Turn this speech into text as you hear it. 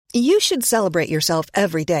You should celebrate yourself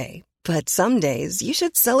every day, but some days you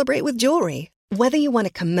should celebrate with jewelry. Whether you want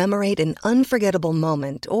to commemorate an unforgettable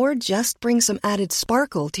moment or just bring some added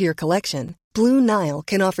sparkle to your collection, Blue Nile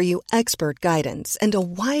can offer you expert guidance and a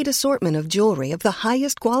wide assortment of jewelry of the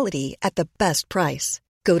highest quality at the best price.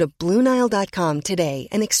 Go to BlueNile.com today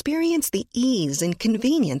and experience the ease and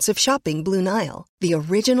convenience of shopping Blue Nile, the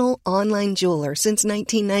original online jeweler since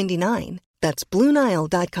 1999. That's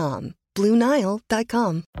BlueNile.com.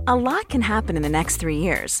 BlueNile.com. A lot can happen in the next 3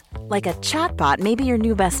 years. Like a chatbot may be your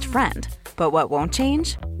new best friend. But what won't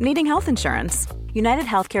change? Needing health insurance. United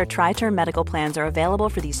Healthcare Tri-Term Medical Plans are available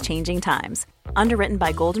for these changing times. Underwritten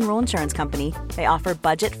by Golden Rule Insurance Company, they offer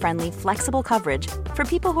budget-friendly, flexible coverage for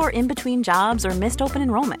people who are in between jobs or missed open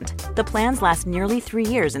enrollment. The plans last nearly 3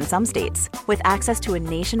 years in some states, with access to a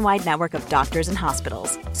nationwide network of doctors and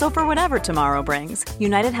hospitals. So for whatever tomorrow brings,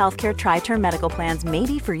 United Healthcare Tri-Term Medical Plans may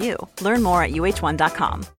be for you. Learn more at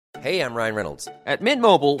uh1.com. Hey, I'm Ryan Reynolds. At Mint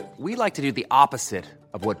Mobile, we like to do the opposite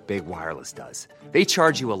of what Big Wireless does. They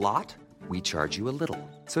charge you a lot. We charge you a little.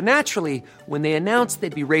 So naturally, when they announced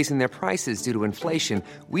they'd be raising their prices due to inflation,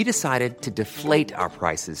 we decided to deflate our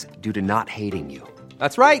prices due to not hating you.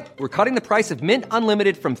 That's right. We're cutting the price of Mint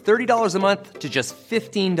Unlimited from $30 a month to just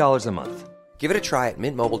 $15 a month. Give it a try at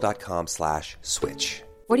mintmobile.com/switch.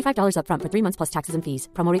 $45 up front for 3 months plus taxes and fees.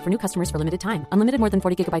 Promo rate for new customers for limited time. Unlimited more than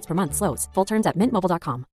 40 gigabytes per month. Slows full terms at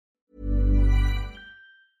mintmobile.com.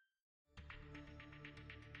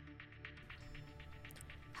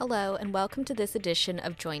 Hello, and welcome to this edition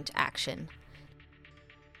of Joint Action.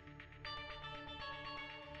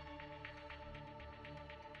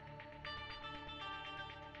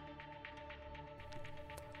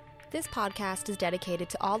 This podcast is dedicated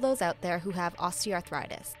to all those out there who have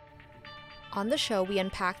osteoarthritis. On the show, we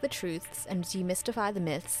unpack the truths and demystify the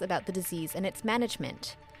myths about the disease and its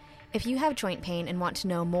management. If you have joint pain and want to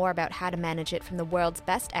know more about how to manage it from the world's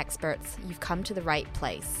best experts, you've come to the right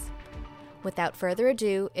place. Without further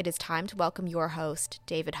ado, it is time to welcome your host,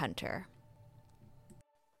 David Hunter.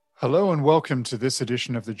 Hello and welcome to this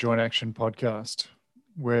edition of the Joint Action podcast,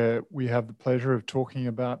 where we have the pleasure of talking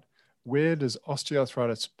about where does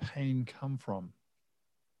osteoarthritis pain come from?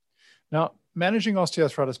 Now, managing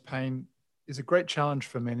osteoarthritis pain is a great challenge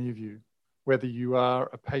for many of you, whether you are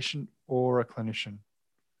a patient or a clinician.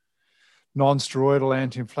 Non-steroidal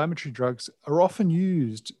anti-inflammatory drugs are often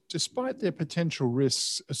used despite their potential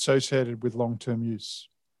risks associated with long-term use.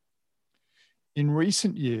 In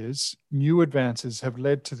recent years, new advances have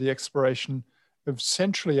led to the exploration of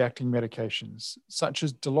centrally acting medications, such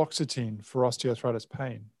as duloxetine for osteoarthritis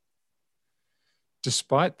pain.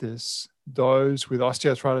 Despite this, those with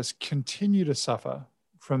osteoarthritis continue to suffer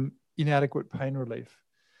from inadequate pain relief,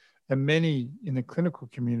 and many in the clinical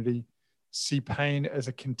community see pain as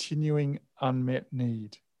a continuing unmet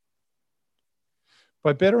need.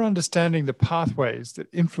 By better understanding the pathways that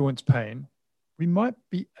influence pain, we might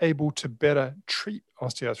be able to better treat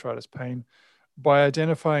osteoarthritis pain by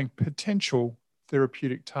identifying potential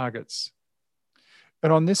therapeutic targets.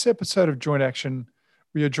 And on this episode of Joint Action,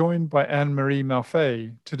 we are joined by Anne-Marie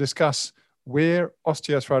Maffei to discuss where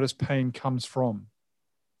osteoarthritis pain comes from.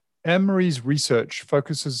 Anne-Marie's research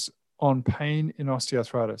focuses on pain in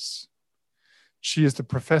osteoarthritis. She is the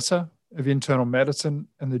Professor of Internal Medicine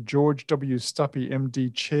and the George W. Stuppy,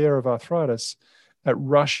 MD, Chair of Arthritis at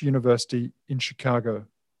Rush University in Chicago.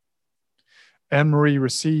 Anne-Marie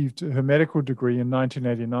received her medical degree in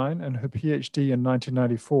 1989 and her PhD in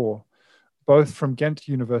 1994, both from Ghent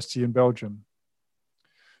University in Belgium.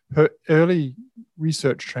 Her early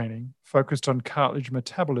research training focused on cartilage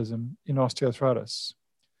metabolism in osteoarthritis.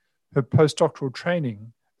 Her postdoctoral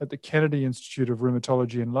training at the Kennedy Institute of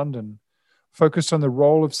Rheumatology in London focused on the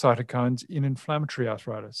role of cytokines in inflammatory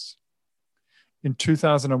arthritis. In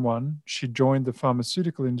 2001, she joined the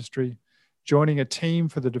pharmaceutical industry, joining a team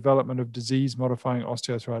for the development of disease-modifying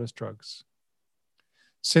osteoarthritis drugs.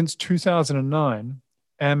 Since 2009,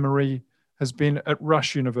 Anne-Marie has been at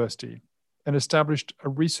Rush University and established a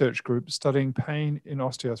research group studying pain in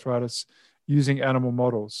osteoarthritis using animal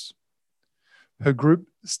models. Her group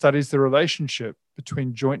studies the relationship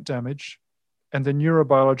between joint damage and the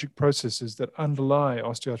neurobiologic processes that underlie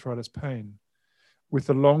osteoarthritis pain, with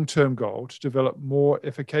the long-term goal to develop more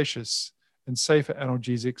efficacious and safer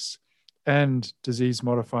analgesics and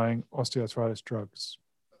disease-modifying osteoarthritis drugs.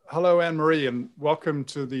 Hello, Anne-Marie, and welcome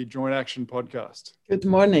to the Joint Action podcast. Good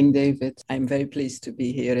morning, David. I'm very pleased to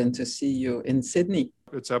be here and to see you in Sydney.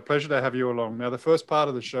 It's our pleasure to have you along. Now, the first part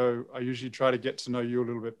of the show, I usually try to get to know you a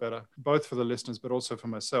little bit better, both for the listeners, but also for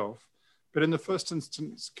myself. But in the first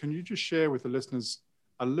instance, can you just share with the listeners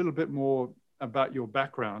a little bit more about your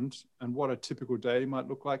background and what a typical day might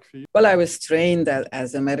look like for you? Well, I was trained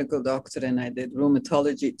as a medical doctor and I did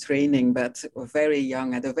rheumatology training, but very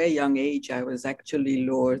young, at a very young age, I was actually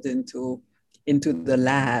lured into the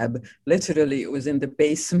lab. Literally, it was in the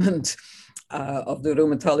basement of the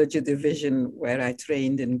rheumatology division where I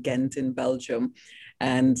trained in Ghent in Belgium.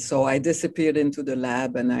 And so I disappeared into the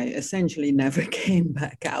lab and I essentially never came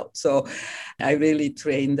back out. So I really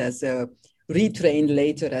retrained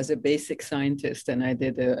later as a basic scientist, and I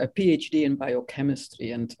did a PhD in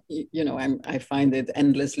biochemistry. And, I find it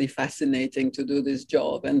endlessly fascinating to do this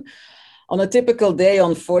job. And on a typical day,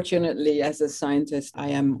 unfortunately, as a scientist,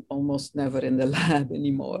 I am almost never in the lab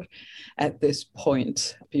anymore at this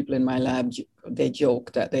point. People in my lab, they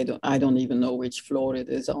joke that I don't even know which floor it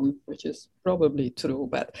is on, which is probably true,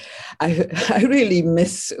 but I really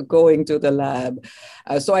miss going to the lab.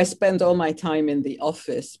 So I spent all my time in the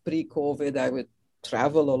office. Pre-COVID, I would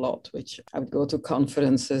travel a lot, which I would go to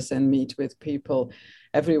conferences and meet with people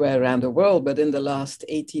everywhere around the world. But in the last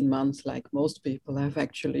 18 months, like most people, I've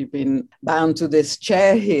actually been bound to this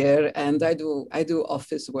chair here, and I do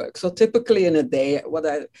office work. So typically in a day, what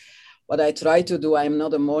I try to do, I'm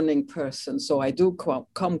not a morning person, so I do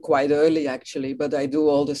come quite early actually, but I do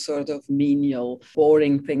all the sort of menial,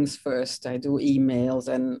 boring things first. I do emails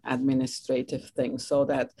and administrative things so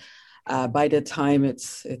that by the time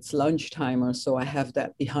it's lunchtime or so, I have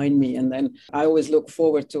that behind me. And then I always look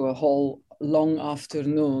forward to a whole long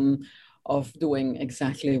afternoon of doing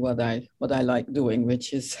exactly what I like doing,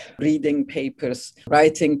 which is reading papers,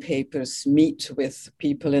 writing papers, meet with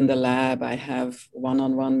people in the lab. I have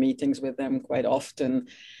one-on-one meetings with them quite often.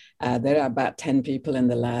 There are about 10 people in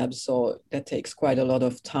the lab, so that takes quite a lot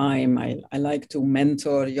of time. I like to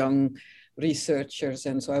mentor young researchers,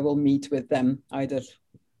 and so I will meet with them either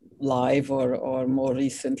live or more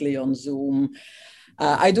recently on Zoom.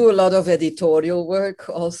 I do a lot of editorial work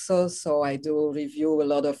also, so I do review a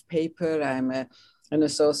lot of paper. I'm an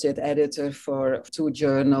associate editor for 2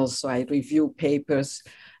 journals, so I review papers,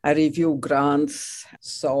 I review grants.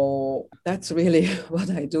 So that's really what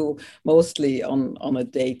I do mostly on a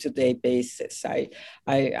day-to-day basis. I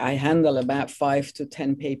handle about 5 to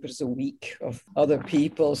 10 papers a week of other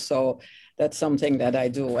people, so that's something that I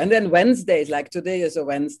do. And then Wednesdays, like today is a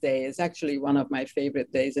Wednesday, is actually one of my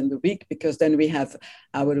favorite days in the week, because then we have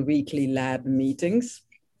our weekly lab meetings.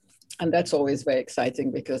 And that's always very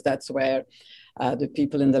exciting, because that's where the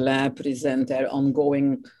people in the lab present their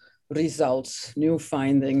ongoing results, new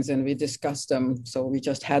findings, and we discuss them. So we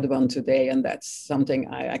just had one today, and that's something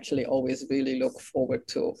I actually always really look forward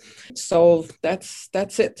to. So that's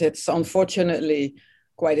it. It's unfortunately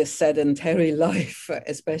quite a sedentary life,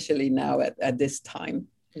 especially now at this time.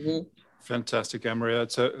 Mm-hmm. Fantastic, Anne-Marie.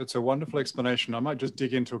 It's a wonderful explanation. I might just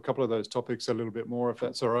dig into a couple of those topics a little bit more, if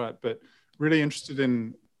that's all right. But really interested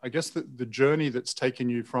in, I guess, the journey that's taken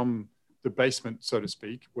you from the basement, so to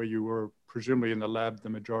speak, where you were presumably in the lab the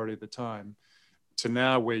majority of the time, to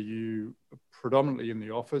now where you are predominantly in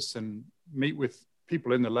the office and meet with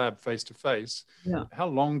people in the lab face to face. How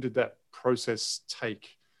long did that process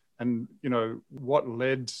take? And, what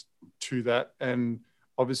led to that? And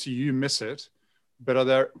obviously you miss it, but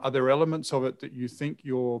are there elements of it that you think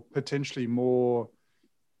you're potentially more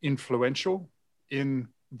influential in,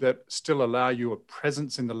 that still allow you a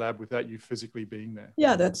presence in the lab without you physically being there?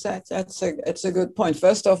 Yeah, that's a good point.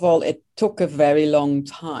 First of all, it took a very long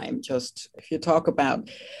time. Just if you talk about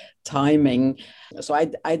timing, so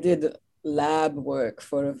I did lab work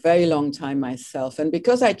for a very long time myself. And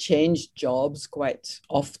because I changed jobs quite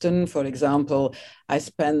often, for example, I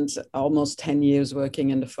spent almost 10 years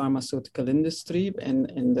working in the pharmaceutical industry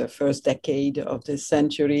in the first decade of this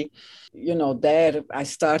century. There I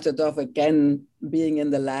started off again being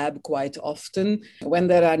in the lab quite often. When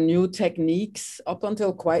there are new techniques, up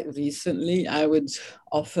until quite recently, I would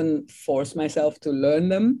often force myself to learn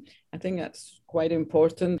them. I think that's quite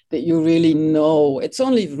important, that you really know. It's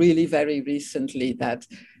only really very recently that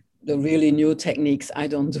the really new techniques, I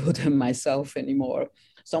don't do them myself anymore.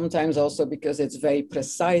 Sometimes also because it's very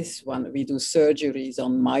precise. When we do surgeries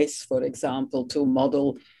on mice, for example, to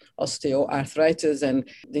model osteoarthritis, and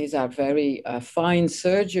these are very fine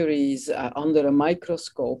surgeries under a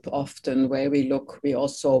microscope often, where we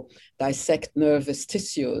also dissect nervous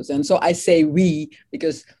tissues. And so I say we,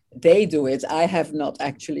 because they do it. I have not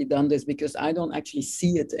actually done this because I don't actually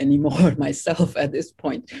see it anymore myself at this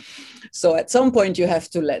point. So at some point you have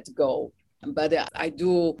to let go. But I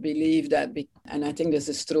do believe that, and I think this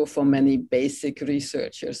is true for many basic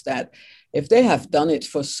researchers, that if they have done it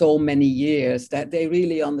for so many years, that they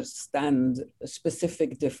really understand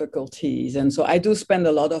specific difficulties. And so I do spend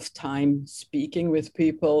a lot of time speaking with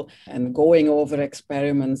people and going over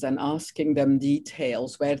experiments and asking them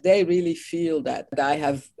details where they really feel that I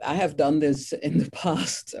have done this in the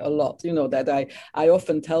past a lot, that I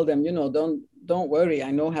often tell them, don't worry, I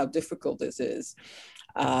know how difficult this is.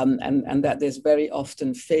 And that this very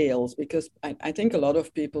often fails, because I think a lot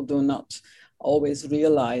of people do not always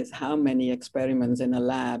realize how many experiments in a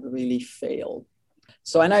lab really fail.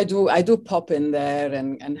 So, and I do pop in there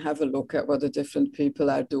and have a look at what the different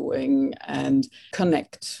people are doing and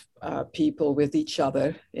connect people with each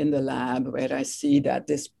other in the lab, where I see that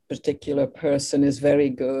this particular person is very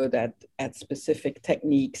good at specific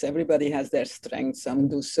techniques. Everybody has their strengths. Some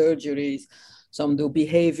do surgeries, some do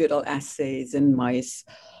behavioral assays in mice.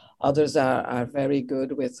 Others are very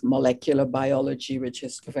good with molecular biology, which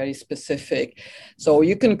is very specific. So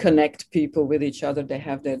you can connect people with each other. They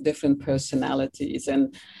have their different personalities.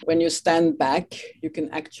 And when you stand back, you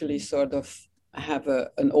can actually sort of have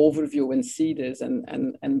an overview and see this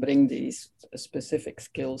and bring these specific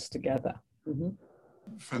skills together. Mm-hmm.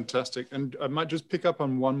 Fantastic. And I might just pick up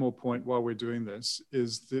on one more point while we're doing this,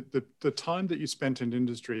 is that the time that you spent in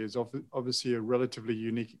industry is obviously a relatively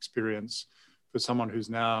unique experience for someone who's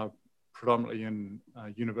now predominantly in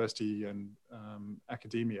university and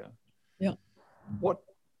academia. Yeah.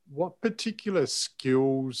 What particular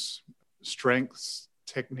skills, strengths,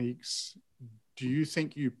 techniques do you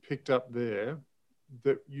think you picked up there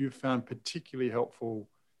that you found particularly helpful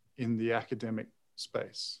in the academic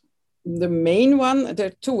space? The main one, there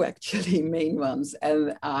are two actually main ones,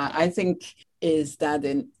 and I think is that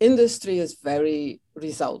in industry is very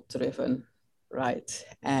result driven, right?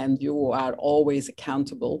 And you are always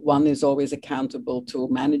accountable. One is always accountable to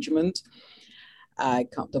management.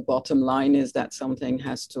 The bottom line is that something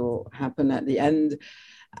has to happen at the end.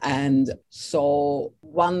 And so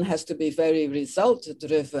one has to be very result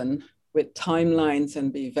driven with timelines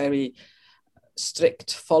and be very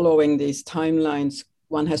strict following these timelines.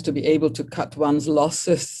 One has to be able to cut one's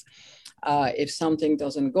losses if something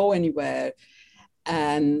doesn't go anywhere.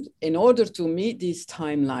 And in order to meet these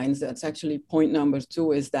timelines, that's actually point number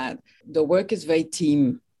 2, is that the work is very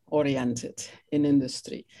team oriented in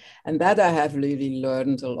industry. And that I have really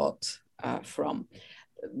learned a lot from.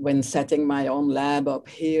 When setting my own lab up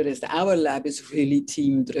here, is that our lab is really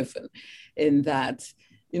team driven, in that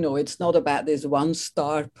it's not about this one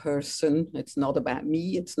star person. It's not about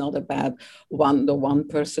me. It's not about the one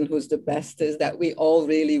person who's the best. Is that we all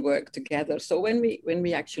really work together. So when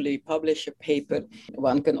we actually publish a paper,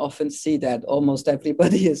 one can often see that almost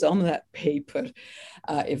everybody is on that paper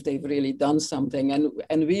if they've really done something.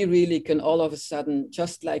 And we really can all of a sudden,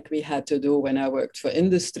 just like we had to do when I worked for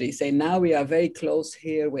industry, say now we are very close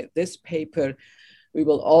here with this paper. We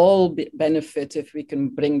will all benefit if we can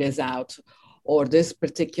bring this out, or this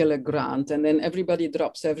particular grant, and then everybody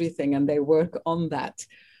drops everything and they work on that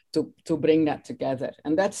to bring that together.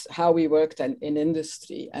 And that's how we worked in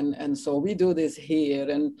industry. And so we do this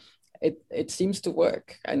here, and it seems to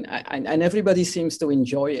work, and everybody seems to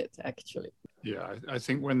enjoy it, actually. Yeah, I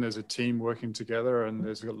think when there's a team working together and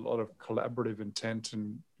there's a lot of collaborative intent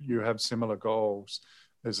and you have similar goals,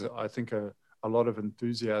 there's, I think, a lot of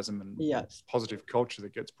enthusiasm and yes, positive culture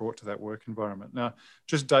that gets brought to that work environment. Now,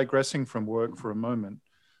 just digressing from work for a moment,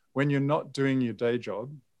 when you're not doing your day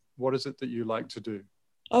job, what is it that you like to do?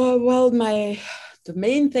 Well, the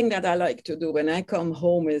main thing that I like to do when I come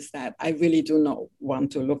home is that I really do not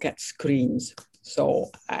want to look at screens.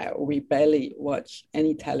 So we barely watch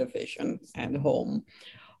any television at home.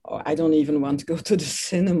 Or I don't even want to go to the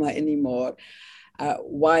cinema anymore.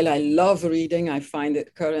 While I love reading, I find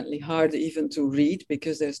it currently hard even to read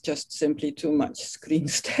because there's just simply too much screen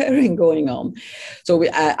staring going on. So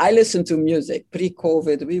I listen to music.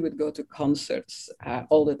 Pre-COVID, we would go to concerts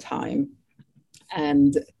all the time.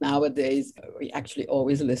 And nowadays, we actually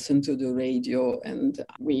always listen to the radio, and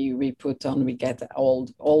we get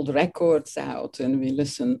old records out, and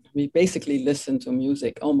we basically listen to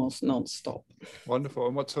music almost nonstop. Wonderful.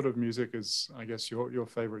 And what sort of music is, I guess, your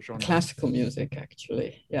favorite genre? Classical music,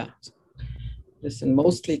 actually, yeah. Listen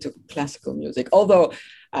mostly to classical music, although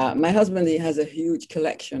my husband, he has a huge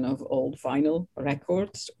collection of old vinyl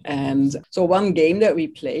records. And so one game that we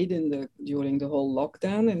played during the whole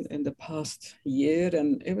lockdown in the past year,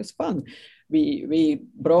 and it was fun. We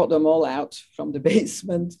brought them all out from the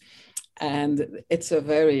basement, and it's a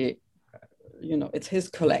very it's his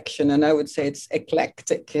collection, and I would say it's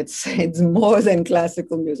eclectic. It's more than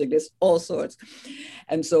classical music. There's all sorts.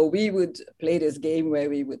 And so we would play this game where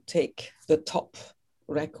we would take the top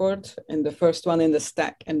record and the first one in the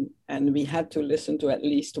stack, and we had to listen to at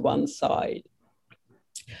least one side,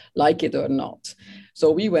 like it or not.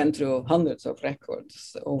 So we went through hundreds of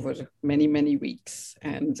records over many, many weeks,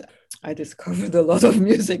 and I discovered a lot of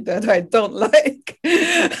music that I don't like.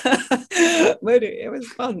 But it was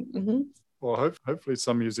fun. Mm-hmm. Well, hopefully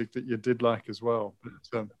some music that you did like as well.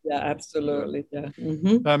 But, yeah, absolutely. Yeah.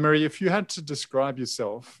 Mm-hmm. Now, Marie, if you had to describe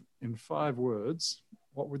yourself in 5 words,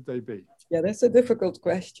 what would they be? Yeah, that's a difficult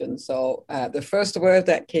question. So the first word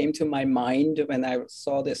that came to my mind when I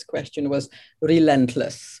saw this question was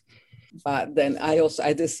relentless. But then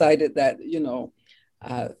I decided that,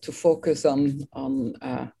 to focus on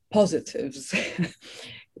positives.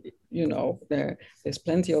 There's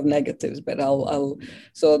plenty of negatives, but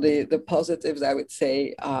so the positives, I would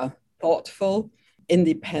say, are thoughtful,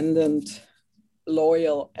 independent,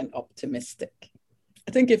 loyal, and optimistic.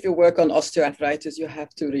 I think if you work on osteoarthritis, you have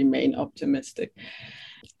to remain optimistic,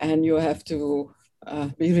 and you have to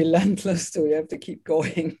be relentless too. You have to keep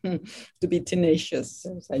going, to be tenacious,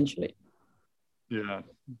 essentially. Yeah,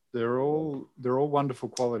 they're all wonderful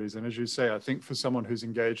qualities. And as you say, I think for someone who's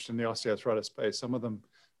engaged in the osteoarthritis space, some of them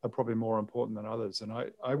are probably more important than others. And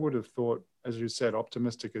I would have thought, as you said,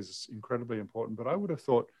 optimistic is incredibly important, but I would have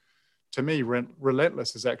thought, to me,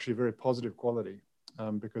 relentless is actually a very positive quality,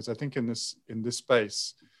 because I think in this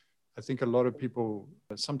space, I think a lot of people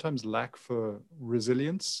sometimes lack for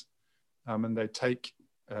resilience, and they take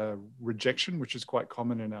rejection, which is quite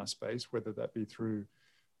common in our space, whether that be through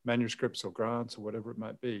manuscripts or grants or whatever it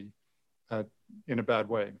might be, in a bad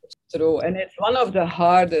way. True, and it's one of the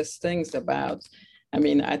hardest things about,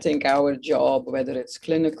 I think our job, whether it's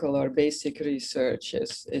clinical or basic research,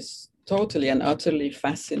 is totally and utterly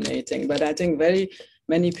fascinating. But I think very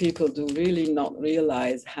many people do really not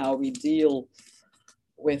realize how we deal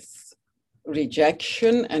with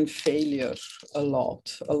rejection and failure a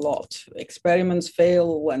lot. Experiments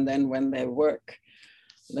fail, and then when they work,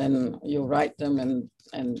 then you write them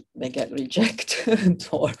and they get rejected,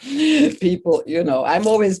 or people, I'm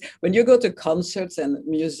always, when you go to concerts and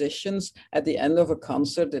musicians, at the end of a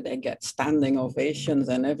concert, they get standing ovations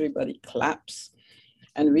and everybody claps.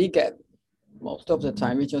 And we get, most of the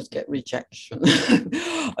time, we just get rejection.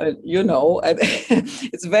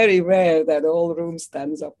 It's very rare that the whole room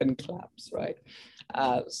stands up and claps, right?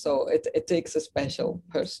 So it takes a special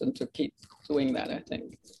person to keep doing that, I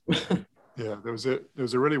think. Yeah, there was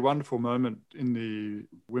a really wonderful moment in the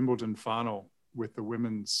Wimbledon final with the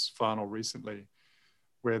women's final recently,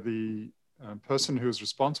 where the person who was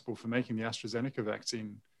responsible for making the AstraZeneca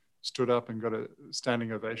vaccine stood up and got a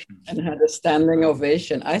standing ovation. And had a standing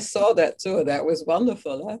ovation. I saw that too. That was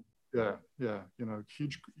wonderful. Huh? Yeah.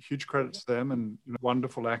 Huge credit to them, and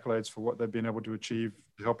wonderful accolades for what they've been able to achieve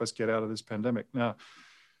to help us get out of this pandemic. Now,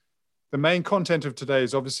 the main content of today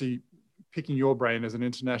is obviously picking your brain as an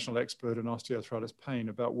international expert in osteoarthritis pain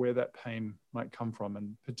about where that pain might come from,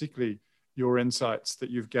 and particularly your insights that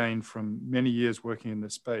you've gained from many years working in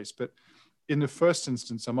this space. But in the first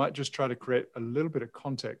instance, I might just try to create a little bit of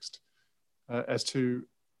context as to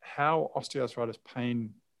how osteoarthritis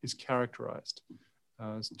pain is characterized,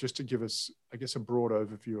 just to give us, I guess, a broad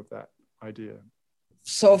overview of that idea.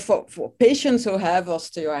 So for patients who have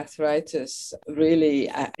osteoarthritis, really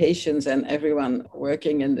patients and everyone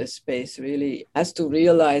working in this space really has to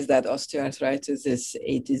realize that osteoarthritis is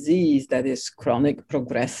a disease that is chronic,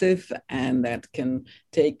 progressive, and that can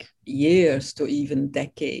take years to even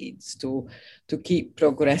decades to keep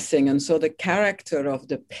progressing. And so the character of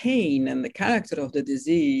the pain and the character of the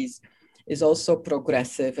disease is also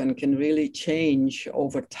progressive and can really change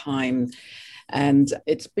over time. And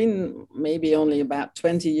it's been maybe only about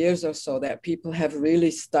 20 years or so that people have really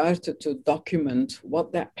started to document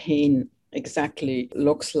what that pain exactly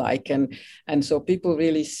looks like. And so people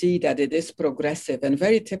really see that it is progressive and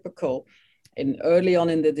very typical. Early on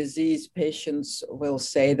in the disease, patients will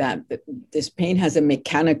say that this pain has a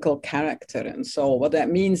mechanical character. And so what that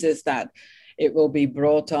means is that it will be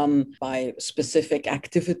brought on by specific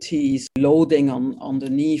activities, loading on the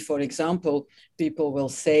knee, for example. People will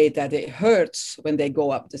say that it hurts when they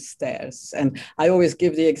go up the stairs. And I always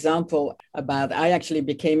give the example about, I actually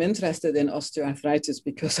became interested in osteoarthritis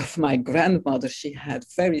because of my grandmother. She had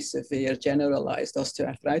very severe generalized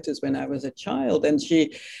osteoarthritis when I was a child. And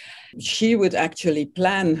she she would actually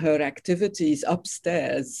plan her activities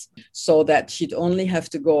upstairs so that she'd only have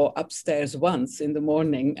to go upstairs once in the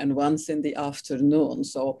morning and once in the afternoon.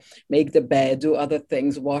 So make the bed, do other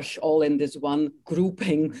things, wash, all in this one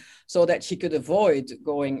grouping, so that she could avoid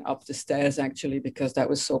going up the stairs actually, because that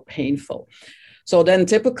was so painful. So then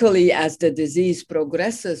typically as the disease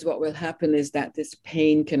progresses, what will happen is that this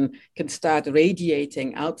pain can start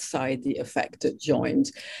radiating outside the affected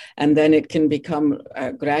joint. And then it can become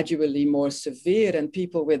gradually more severe, and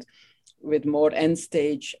people with more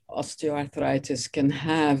end-stage osteoarthritis can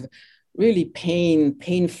have really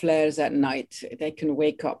pain flares at night. They can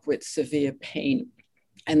wake up with severe pain.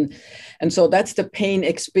 And so that's the pain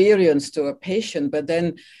experience to a patient. But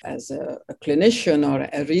then as a clinician or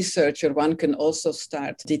a researcher, one can also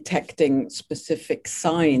start detecting specific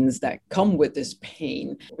signs that come with this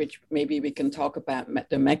pain, which maybe we can talk about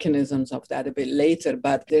the mechanisms of that a bit later.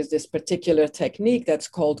 But there's this particular technique that's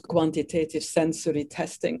called quantitative sensory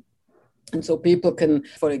testing. And so people can,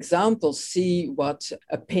 for example, see what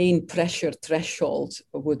a pain pressure threshold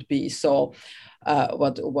would be. So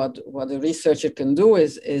what a researcher can do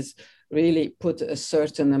is really put a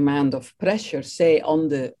certain amount of pressure, say on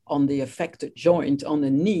the affected joint, on the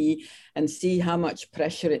knee, and see how much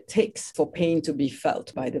pressure it takes for pain to be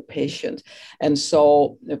felt by the patient. And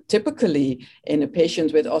so typically in a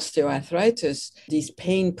patient with osteoarthritis, these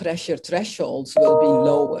pain pressure thresholds will be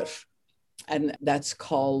lower. And that's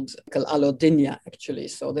called allodynia, actually.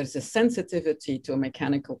 So there's a sensitivity to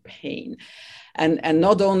mechanical pain. And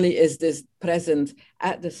not only is this present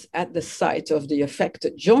at the site of the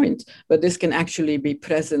affected joint, but this can actually be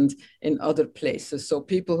present in other places. So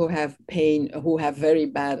people who have pain, who have very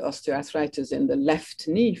bad osteoarthritis in the left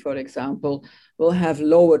knee, for example, will have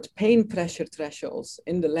lowered pain pressure thresholds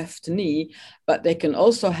in the left knee, but they can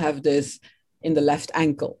also have this in the left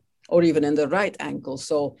ankle or even in the right ankle.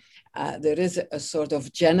 So there is a sort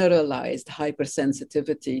of generalized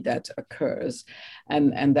hypersensitivity that occurs.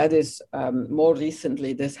 And that is more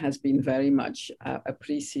recently, this has been very much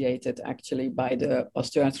appreciated actually by the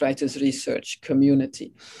osteoarthritis research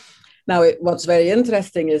community. Now, what's very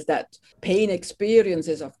interesting is that pain experience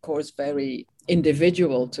is, of course, very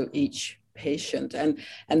individual to each patient. And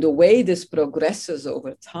the way this progresses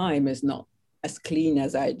over time is not as clean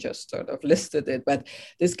as I just sort of listed it, but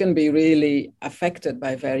this can be really affected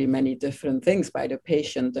by very many different things, by the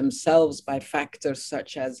patient themselves, by factors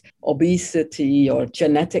such as obesity or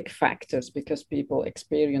genetic factors, because people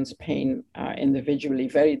experience pain individually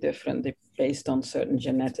very differently based on certain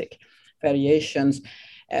genetic variations.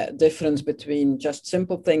 Difference between just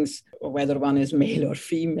simple things, whether one is male or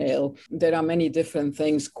female. There are many different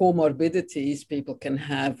things, comorbidities people can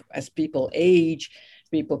have as people age.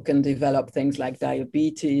 People can develop things like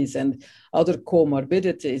diabetes and other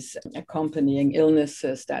comorbidities accompanying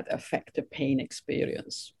illnesses that affect the pain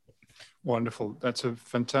experience. Wonderful. That's a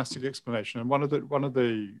fantastic explanation. And one of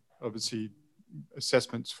the obviously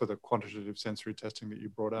assessments for the quantitative sensory testing that you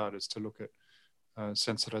brought out is to look at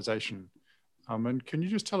sensitization. And can you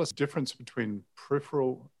just tell us the difference between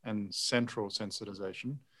peripheral and central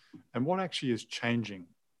sensitization, and what actually is changing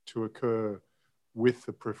to occur with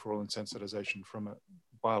the peripheral and sensitization from a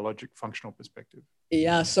biologic functional perspective?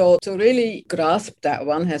 Yeah, so to really grasp that,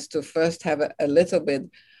 one has to first have a little bit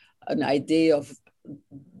an idea of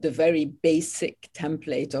the very basic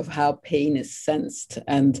template of how pain is sensed.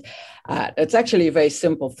 And it's actually a very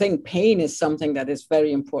simple thing. Pain is something that is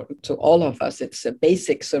very important to all of us. It's a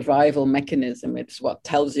basic survival mechanism. It's what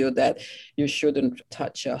tells you that you shouldn't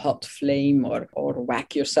touch a hot flame or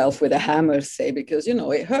whack yourself with a hammer, say, because, you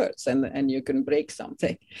know, it hurts and you can break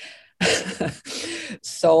something.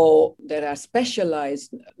 So there are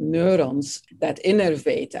specialized neurons that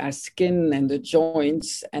innervate our skin and the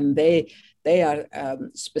joints, and they are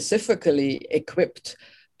specifically equipped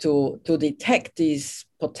to detect these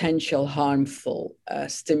potential harmful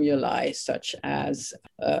stimuli, such as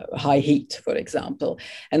high heat, for example.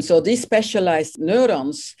 And so these specialized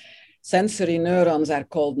neurons, sensory neurons, are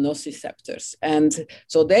called nociceptors. And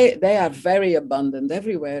so they are very abundant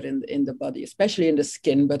everywhere in the body, especially in the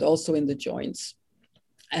skin, but also in the joints.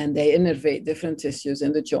 And they innervate different tissues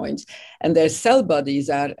in the joints. And their cell bodies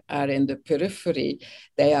are in the periphery.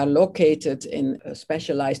 They are located in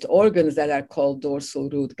specialized organs that are called dorsal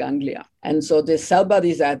root ganglia. And so the cell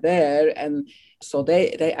bodies are there, and so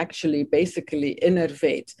they actually basically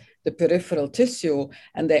innervate the peripheral tissue,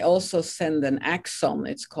 and they also send an axon,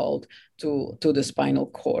 it's called, to the spinal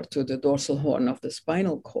cord, to the dorsal horn of the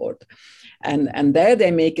spinal cord. And there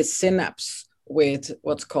they make a synapse with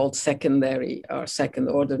what's called secondary or second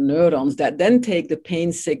order neurons that then take the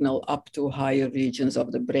pain signal up to higher regions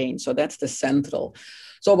of the brain. So that's the central.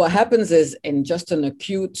 So what happens is in just an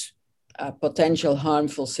acute potential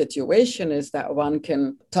harmful situation is that one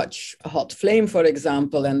can touch a hot flame, for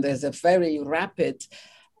example, and there's a very rapid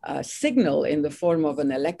signal in the form of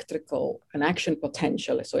an action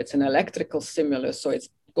potential. So it's an electrical stimulus. So it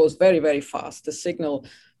goes very, very fast. The signal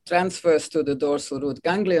transfers to the dorsal root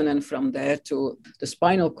ganglion and from there to the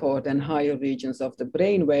spinal cord and higher regions of the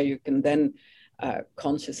brain, where you can then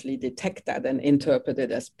consciously detect that and interpret it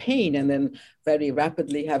as pain, and then very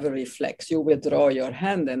rapidly have a reflex. You withdraw your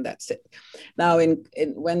hand and that's it. Now,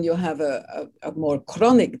 when you have a more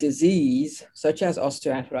chronic disease, such as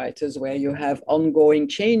osteoarthritis, where you have ongoing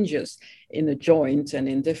changes in the joint and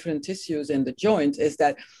in different tissues in the joint, is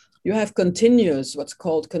that you have what's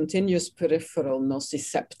called continuous peripheral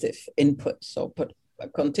nociceptive input. So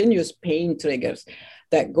continuous pain triggers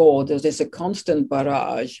that go, there's a constant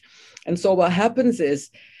barrage. And so what happens is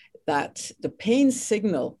that the pain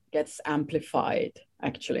signal gets amplified,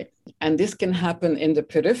 actually. And this can happen in the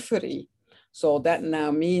periphery. So that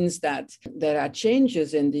now means that there are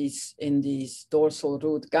changes in these dorsal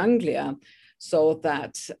root ganglia, so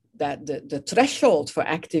that the threshold for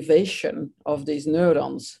activation of these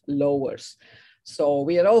neurons lowers. So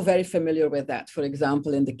we are all very familiar with that. For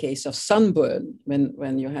example, in the case of sunburn,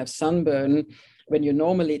 when you have sunburn, when you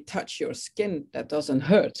normally touch your skin, that doesn't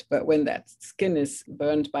hurt. But when that skin is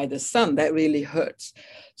burned by the sun, that really hurts.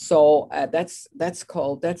 So that's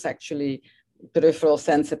actually peripheral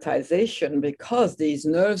sensitization, because these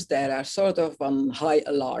nerves there are sort of on high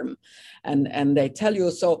alarm, and they tell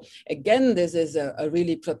you. So again, this is a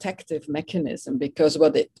really protective mechanism, because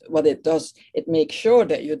what it does, it makes sure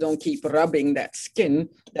that you don't keep rubbing that skin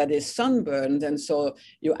that is sunburned, and so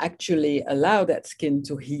you actually allow that skin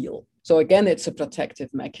to heal. So again, it's a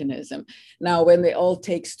protective mechanism. Now, when it all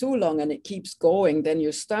takes too long and it keeps going, then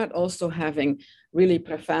you start also having really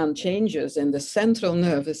profound changes in the central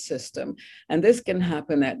nervous system. And this can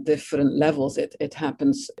happen at different levels. It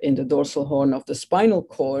happens in the dorsal horn of the spinal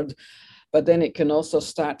cord, but then it can also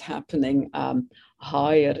start happening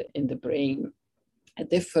higher in the brain, at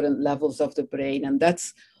different levels of the brain. And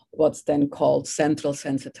that's what's then called central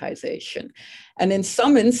sensitization. And in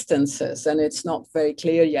some instances, and it's not very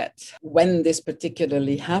clear yet when this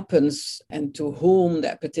particularly happens and to whom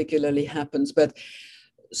that particularly happens, but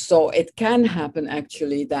so it can happen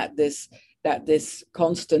actually that this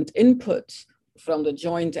constant input from the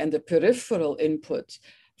joint and the peripheral input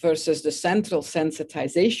versus the central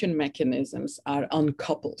sensitization mechanisms are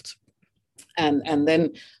uncoupled. And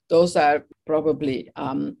then those are probably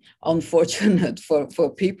unfortunate for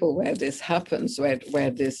people where this happens, where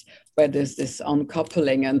there's this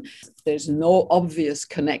uncoupling and there's no obvious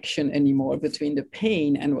connection anymore between the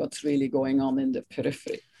pain and what's really going on in the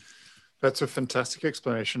periphery. That's a fantastic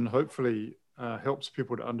explanation. Hopefully helps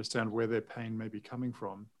people to understand where their pain may be coming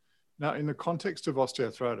from. Now, in the context of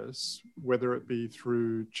osteoarthritis, whether it be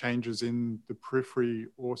through changes in the periphery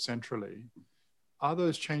or centrally, are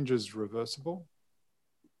those changes reversible?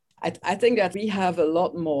 I think that we have a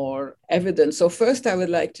lot more evidence. So first, I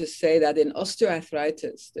would like to say that in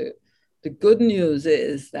osteoarthritis, the good news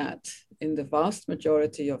is that in the vast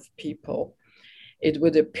majority of people, it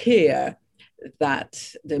would appear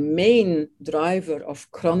that the main driver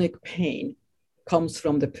of chronic pain comes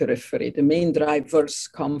from the periphery. The main drivers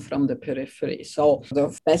come from the periphery. So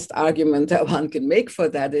the best argument that one can make for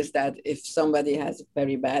that is that if somebody has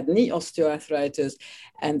very bad knee osteoarthritis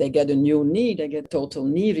and they get a new knee, they get total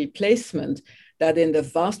knee replacement, that in the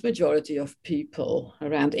vast majority of people,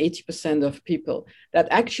 around 80% of people, that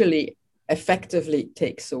actually effectively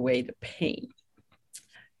takes away the pain.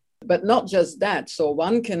 But not just that. So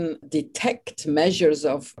one can detect measures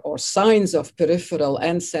of or signs of peripheral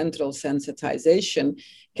and central sensitization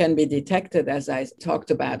can be detected, as I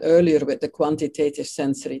talked about earlier, with the quantitative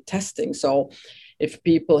sensory testing. So if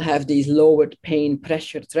people have these lowered pain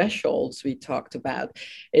pressure thresholds we talked about,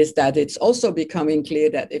 is that it's also becoming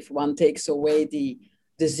clear that if one takes away the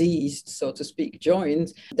diseased, so to speak,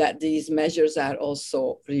 joint, that these measures are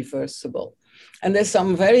also reversible. And there's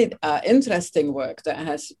some very interesting work that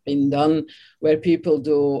has been done where people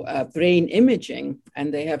do brain imaging,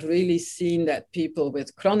 and they have really seen that people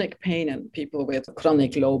with chronic pain and people with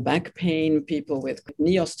chronic low back pain, people with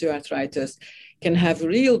knee osteoarthritis can have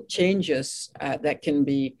real changes that can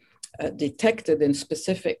be detected in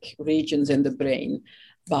specific regions in the brain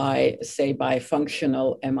by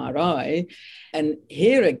functional MRI. And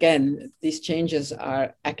here again, these changes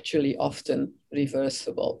are actually often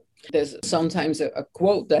reversible. There's sometimes a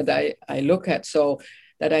quote that I look at. So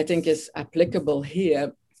that I think is applicable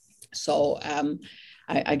here. So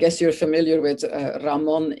I guess you're familiar with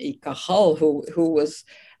Ramon y Cajal, who was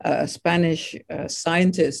a Spanish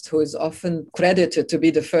scientist who is often credited to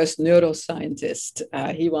be the first neuroscientist.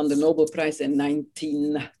 He won the Nobel Prize in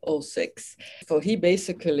 1906. So he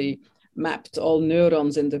basically mapped all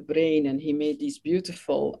neurons in the brain, and he made these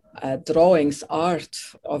beautiful drawings, art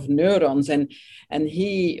of neurons, and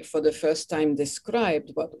he for the first time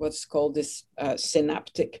described what's called this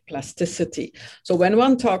synaptic plasticity. So when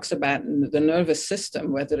one talks about the nervous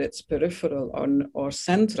system, whether it's peripheral or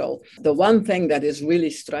central, the one thing that is really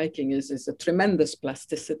striking is a tremendous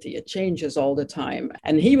plasticity. It changes all the time,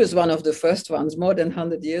 and he was one of the first ones more than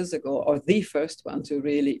 100 years ago, or the first one to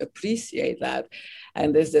really appreciate that.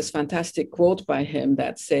 And there's this fantastic quote by him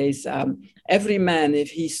that says, every man, if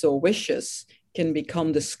he so wishes, can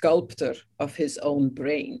become the sculptor of his own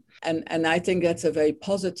brain. And I think that's a very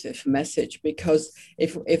positive message, because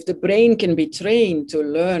if the brain can be trained to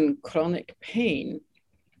learn chronic pain,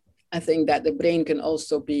 I think that the brain can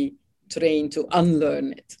also be trained to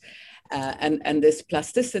unlearn it. And this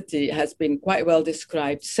plasticity has been quite well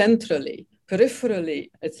described centrally. Peripherally,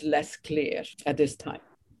 it's less clear at this time.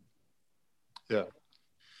 Yeah.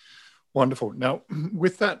 Wonderful. Now,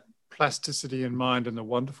 with that plasticity in mind and the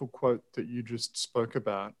wonderful quote that you just spoke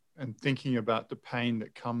about, and thinking about the pain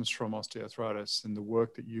that comes from osteoarthritis and the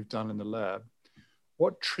work that you've done in the lab,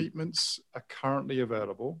 what treatments are currently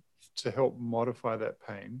available to help modify that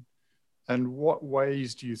pain? And what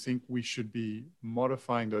ways do you think we should be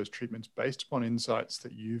modifying those treatments based upon insights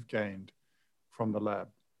that you've gained from the lab?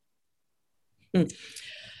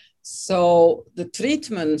 So the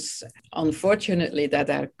treatments, unfortunately,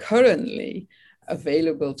 that are currently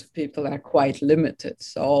available to people are quite limited.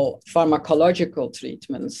 So pharmacological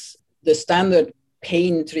treatments, the standard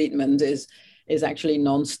pain treatment is actually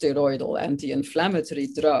non-steroidal anti-inflammatory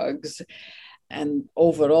drugs. And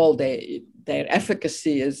overall, their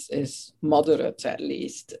efficacy is moderate, at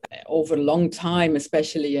least. Over a long time,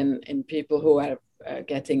 especially in people who are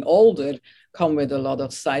getting older, come with a lot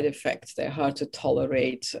of side effects. They're hard to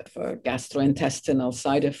tolerate for gastrointestinal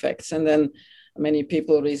side effects. And then many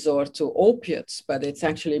people resort to opiates, but it's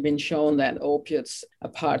actually been shown that opiates,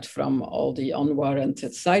 apart from all the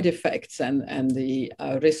unwarranted side effects and the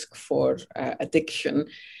risk for addiction,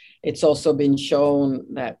 it's also been shown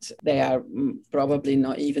that they are probably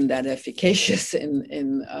not even that efficacious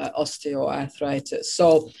in osteoarthritis.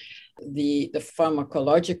 So the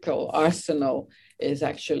pharmacological arsenal is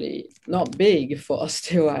actually not big for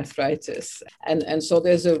osteoarthritis. And so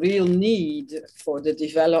there's a real need for the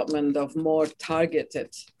development of more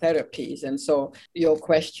targeted therapies. And so your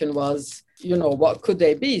question was, what could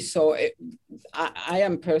they be? So I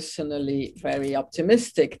am personally very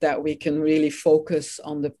optimistic that we can really focus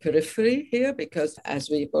on the periphery here, because as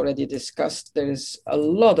we've already discussed, there is a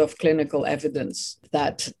lot of clinical evidence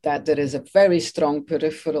that there is a very strong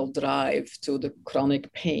peripheral drive to the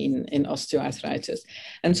chronic pain in osteoarthritis.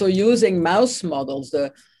 And so using mouse models,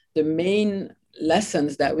 the main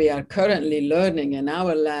lessons that we are currently learning in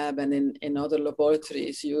our lab and in other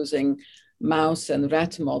laboratories using mouse and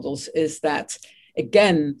rat models is that,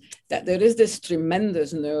 again, that there is this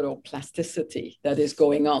tremendous neuroplasticity that is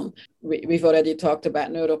going on. We've already talked about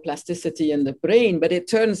neuroplasticity in the brain, but it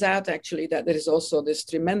turns out actually that there is also this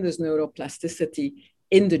tremendous neuroplasticity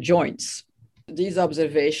in the joints. These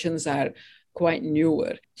observations are quite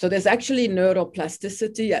newer. So there's actually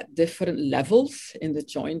neuroplasticity at different levels in the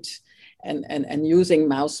joint. And using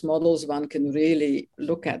mouse models, one can really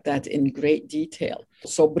look at that in great detail.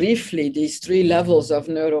 So briefly, these three levels of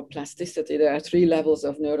neuroplasticity, there are three levels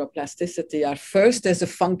of neuroplasticity. First, there's a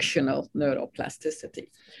functional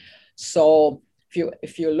neuroplasticity. So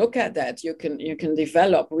if you look at that,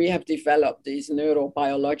 we have developed these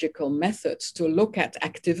neurobiological methods to look at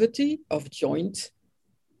activity of joint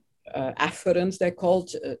afferents, they're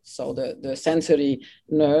called, so the sensory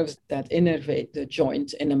nerves that innervate the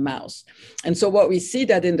joint in a mouse. And so what we see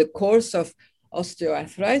that in the course of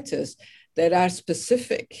osteoarthritis, there are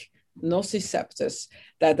specific nociceptors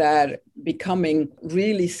that are becoming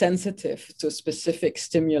really sensitive to specific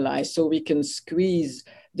stimuli. So we can squeeze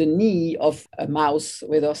the knee of a mouse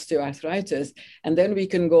with osteoarthritis, and then we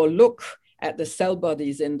can go look at the cell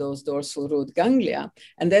bodies in those dorsal root ganglia.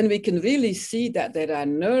 And then we can really see that there are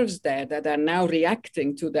nerves there that are now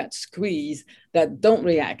reacting to that squeeze that don't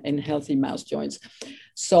react in healthy mouse joints.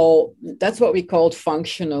 So that's what we call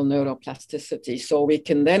functional neuroplasticity. So we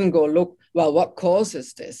can then go look, well, what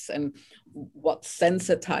causes this and what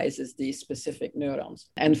sensitizes these specific neurons?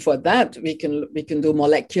 And for that, we can do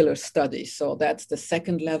molecular studies. So that's the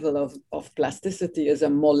second level of plasticity, is a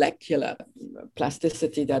molecular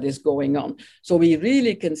plasticity that is going on. So we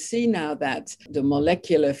really can see now that the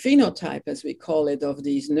molecular phenotype, as we call it, of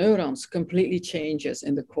these neurons completely changes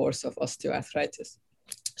in the course of osteoarthritis.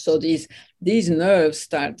 So these nerves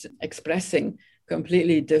start expressing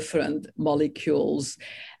completely different molecules,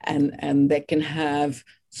 and they can have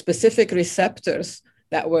specific receptors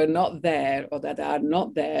that were not there or that are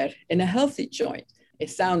not there in a healthy joint. It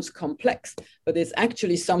sounds complex, but it's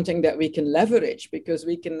actually something that we can leverage, because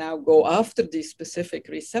we can now go after these specific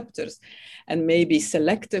receptors and maybe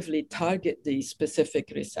selectively target these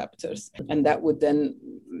specific receptors. And that would then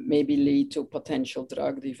maybe lead to potential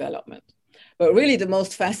drug development. But really the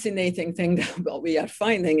most fascinating thing that we are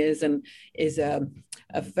finding is a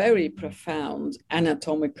very profound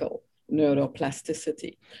anatomical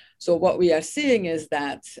neuroplasticity. So what we are seeing is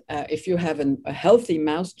that if you have a healthy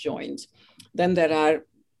mouse joint, then there are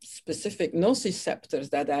specific nociceptors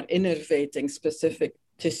that are innervating specific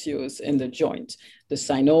tissues in the joint. The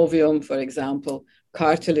synovium, for example,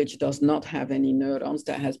 cartilage does not have any neurons.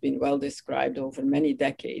 That has been well described over many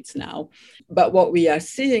decades now. But what we are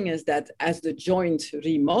seeing is that as the joint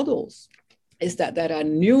remodels, is that there are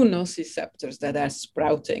new nociceptors that are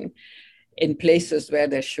sprouting in places where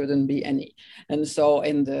there shouldn't be any. And so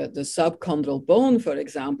in the subchondral bone, for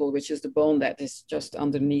example, which is the bone that is just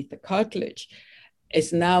underneath the cartilage,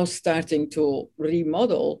 is now starting to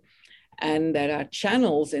remodel. And there are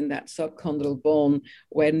channels in that subchondral bone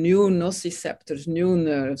where new nociceptors, new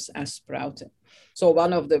nerves are sprouting. So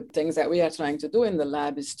one of the things that we are trying to do in the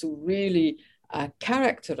lab is to really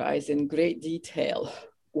characterize in great detail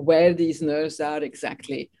where these nerves are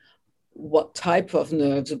exactly, what type of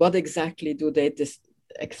nerves, what exactly do they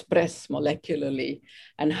express molecularly,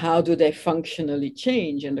 and how do they functionally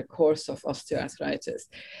change in the course of osteoarthritis.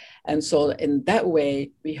 And so in that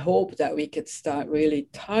way, we hope that we could start really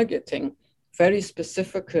targeting very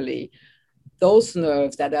specifically those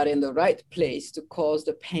nerves that are in the right place to cause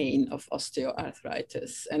the pain of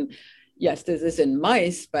osteoarthritis. And yes, this is in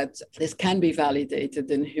mice, but this can be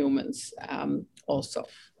validated in humans also.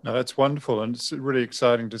 No, that's wonderful. And it's really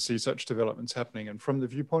exciting to see such developments happening. And from the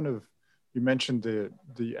viewpoint of, you mentioned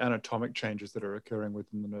the anatomic changes that are occurring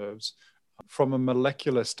within the nerves. From a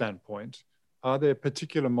molecular standpoint, are there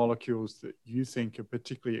particular molecules that you think are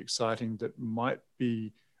particularly exciting that might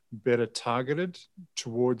be better targeted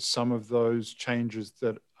towards some of those changes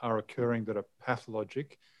that are occurring that are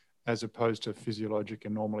pathologic as opposed to physiologic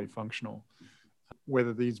and normally functional?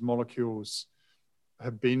 Whether these molecules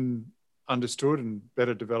have been understood and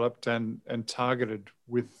better developed and targeted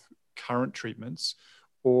with current treatments,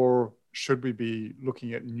 or should we be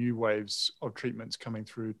looking at new waves of treatments coming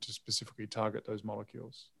through to specifically target those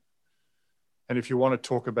molecules? And if you want to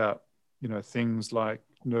talk about, things like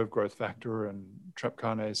nerve growth factor and TRAP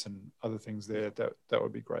kinase and other things there, that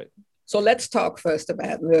would be great. So let's talk first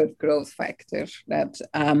about nerve growth factor.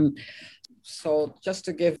 So just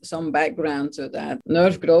to give some background to that,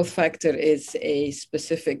 nerve growth factor is a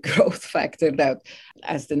specific growth factor that,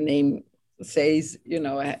 as the name says,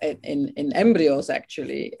 in embryos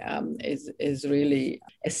actually is really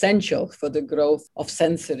essential for the growth of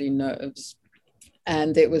sensory nerves.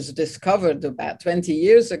 And it was discovered about 20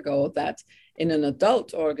 years ago that in an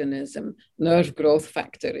adult organism, nerve growth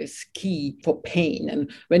factor is key for pain.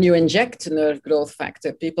 And when you inject nerve growth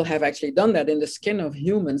factor, people have actually done that in the skin of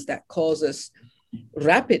humans, that causes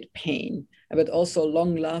rapid pain, but also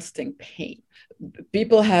long-lasting pain.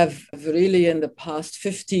 People have really in the past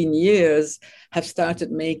 15 years have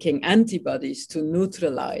started making antibodies to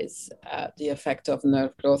neutralize the effect of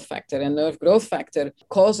nerve growth factor. And nerve growth factor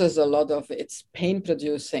causes a lot of its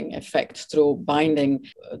pain-producing effect through binding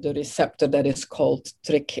the receptor that is called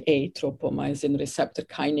TRK, tropomyosin receptor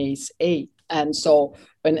kinase A. And so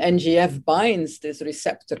when NGF binds this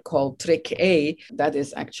receptor called TRK, that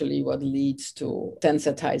is actually what leads to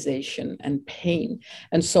sensitization and pain.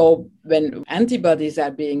 And so when antibodies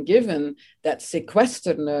are being given that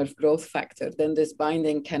sequester nerve growth factor, then this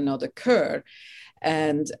binding cannot occur.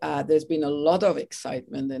 And there's been a lot of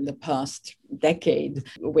excitement in the past decade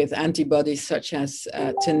with antibodies such as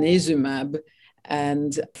tanezumab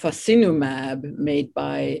and fasinumab made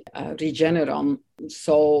by Regeneron.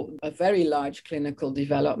 So a very large clinical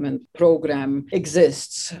development program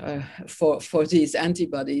exists for these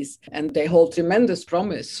antibodies, and they hold tremendous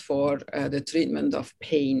promise for the treatment of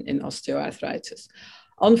pain in osteoarthritis.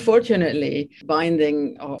 Unfortunately,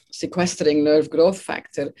 binding or sequestering nerve growth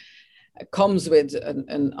factor comes with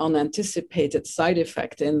an unanticipated side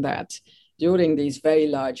effect in that during these very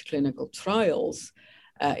large clinical trials,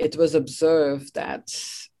 it was observed that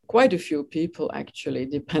quite a few people actually,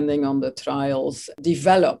 depending on the trials,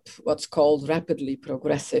 develop what's called rapidly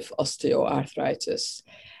progressive osteoarthritis.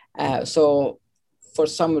 So for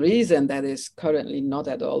some reason that is currently not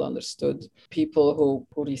at all understood, people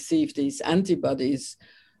who receive these antibodies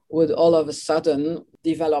would all of a sudden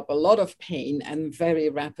develop a lot of pain and very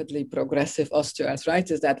rapidly progressive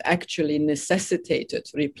osteoarthritis that actually necessitated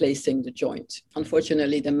replacing the joint.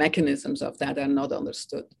 Unfortunately, the mechanisms of that are not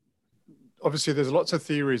understood. Obviously, there's lots of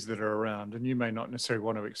theories that are around, and you may not necessarily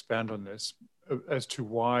want to expand on this, as to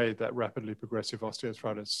why that rapidly progressive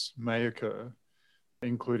osteoarthritis may occur,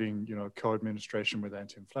 including, co-administration with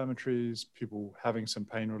anti-inflammatories, people having some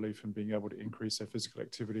pain relief and being able to increase their physical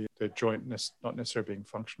activity, their joint not necessarily being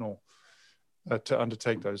functional to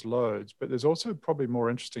undertake those loads. But there's also probably more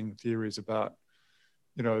interesting theories about,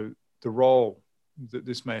 the role that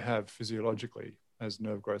this may have physiologically as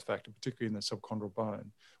nerve growth factor, particularly in the subchondral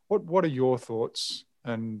bone. What are your thoughts?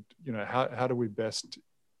 And, how do we best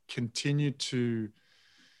continue to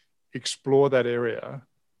explore that area?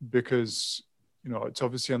 Because it's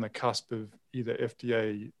obviously on the cusp of either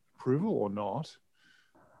FDA approval or not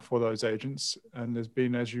for those agents. And there's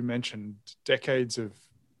been, as you mentioned, decades of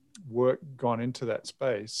work gone into that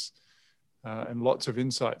space and lots of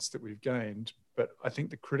insights that we've gained. But I think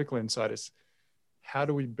the critical insight is, how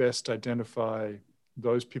do we best identify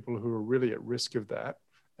those people who are really at risk of that?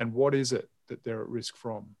 And what is it that they're at risk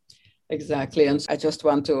from? Exactly. And I just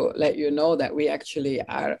want to let you know that we actually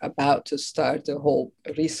are about to start a whole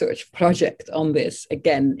research project on this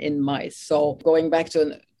again in mice. So going back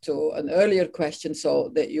to an earlier question, so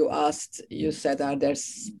that you asked, you said, are there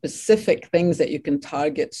specific things that you can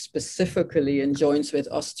target specifically in joints with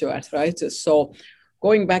osteoarthritis? So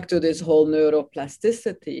going back to this whole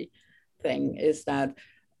neuroplasticity thing, is that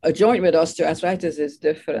a joint with osteoarthritis is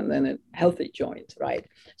different than a healthy joint, right?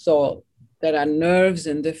 So there are nerves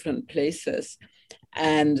in different places,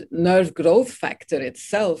 and nerve growth factor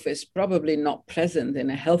itself is probably not present in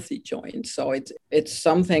a healthy joint. So it's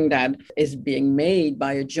something that is being made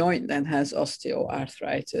by a joint that has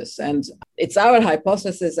osteoarthritis. And it's our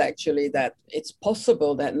hypothesis, actually, that it's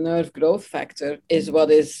possible that nerve growth factor is what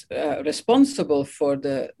is responsible for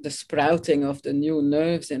the sprouting of the new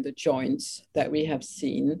nerves in the joints that we have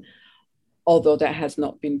seen, although that has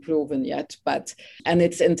not been proven yet. And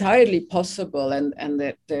it's entirely possible, and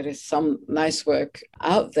there is some nice work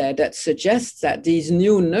out there that suggests that these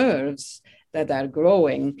new nerves that are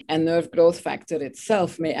growing and nerve growth factor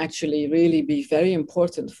itself may actually really be very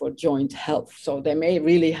important for joint health. So they may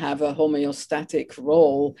really have a homeostatic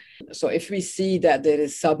role. So if we see that there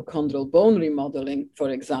is subchondral bone remodeling, for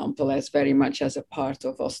example, as very much as a part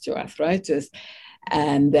of osteoarthritis,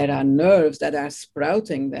 and there are nerves that are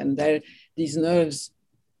sprouting, then these nerves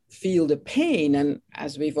feel the pain. And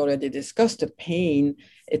as we've already discussed, the pain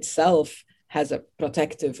itself has a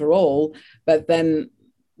protective role, but then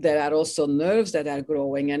there are also nerves that are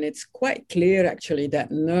growing. And it's quite clear, actually,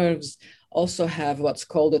 that nerves also have what's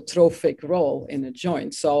called a trophic role in a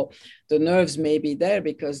joint. So the nerves may be there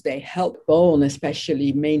because they help bone,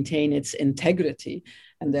 especially, maintain its integrity.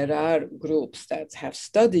 And there are groups that have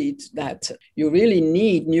studied that you really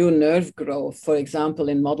need new nerve growth, for example,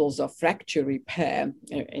 in models of fracture repair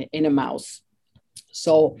in a mouse.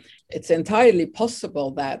 So it's entirely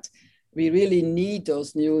possible that we really need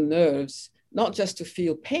those new nerves, not just to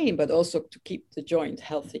feel pain, but also to keep the joint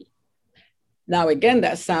healthy. Now, again,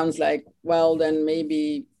 that sounds like, well, then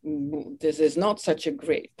maybe this is not such a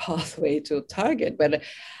great pathway to target, but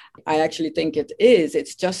I actually think it is.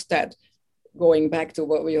 It's just that, going back to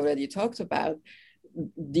what we already talked about,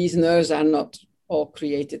 these nerves are not all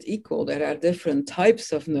created equal. There are different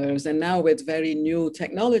types of nerves. And now with very new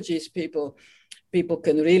technologies, people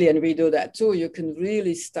can really, and we do that too, you can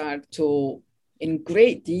really start to, in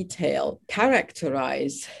great detail,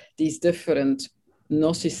 characterize these different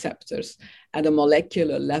nociceptors at a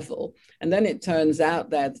molecular level. And then it turns out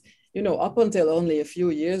that, up until only a few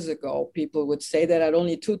years ago, people would say there are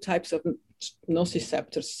only two types of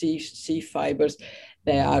nociceptors, C fibers.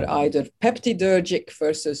 They are either peptidergic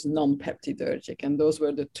versus non-peptidergic, and those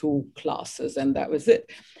were the two classes, and that was it.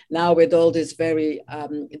 Now, with all this very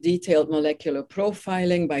detailed molecular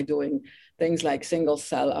profiling by doing things like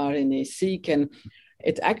single-cell RNA-seq, and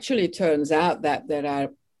it actually turns out that there are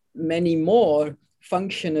many more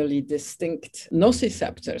functionally distinct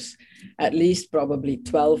nociceptors, at least probably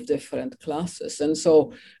 12 different classes. And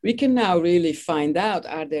so we can now really find out,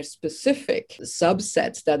 are there specific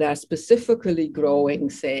subsets that are specifically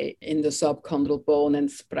growing, say, in the subchondral bone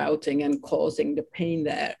and sprouting and causing the pain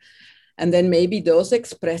there? And then maybe those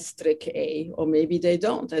express TRK, or maybe they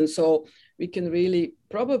don't. And so we can really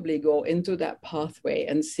probably go into that pathway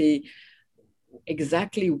and see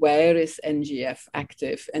exactly where is NGF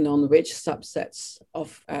active and on which subsets of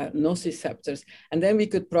nociceptors. And then we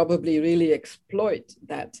could probably really exploit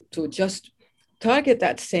that to just target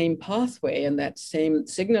that same pathway and that same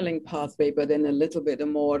signaling pathway, but in a little bit a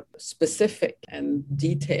more specific and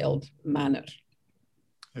detailed manner.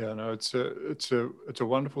 Yeah, no, it's a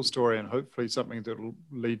wonderful story, and hopefully something that will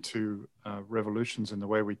lead to revolutions in the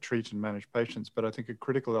way we treat and manage patients. But I think a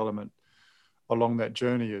critical element along that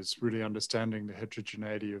journey is really understanding the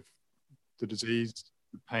heterogeneity of the disease,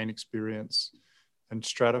 the pain experience, and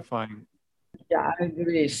stratifying. Yeah, I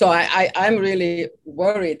agree. So I'm really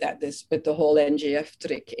worried that this, with the whole NGF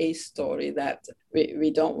TRK story, that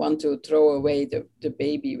we don't want to throw away the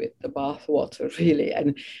baby with the bathwater, really.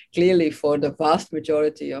 And clearly for the vast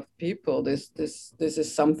majority of people, this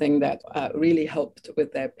is something that really helped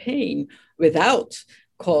with their pain without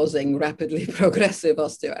causing rapidly progressive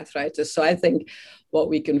osteoarthritis. So I think what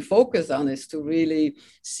we can focus on is to really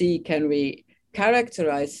see, can we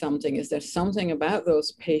characterize something? Is there something about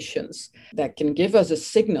those patients that can give us a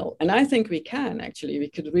signal? And I think we can, actually. We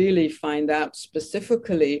could really find out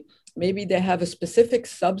specifically, maybe they have a specific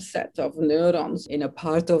subset of neurons in a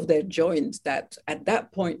part of their joint that at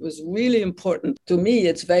that point was really important. To me,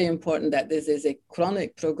 it's very important that this is a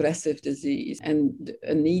chronic progressive disease, and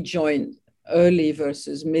a knee joint early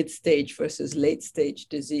versus mid-stage versus late-stage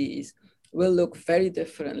disease will look very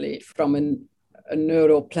differently from a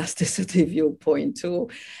neuroplasticity viewpoint too.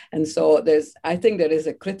 And so I think there is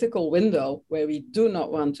a critical window where we do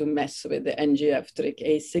not want to mess with the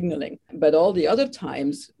NGF-TRK signaling, but all the other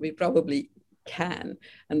times we probably can.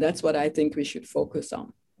 And that's what I think we should focus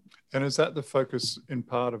on. And is that the focus in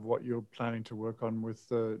part of what you're planning to work on with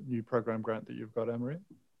the new program grant that you've got, Anne-Marie?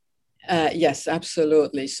 Yes,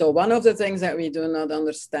 absolutely. So one of the things that we do not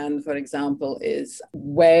understand, for example, is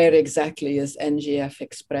where exactly is NGF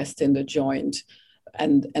expressed in the joint,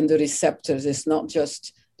 and the receptors. It's not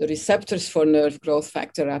just the receptors for nerve growth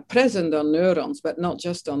factor are present on neurons, but not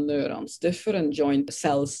just on neurons. Different joint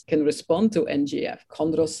cells can respond to NGF.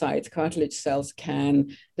 Chondrocytes, cartilage cells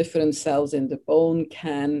can, different cells in the bone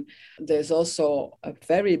can. There's also a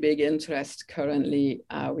very big interest currently,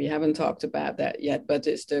 we haven't talked about that yet, but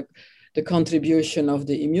it's the contribution of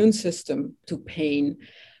the immune system to pain.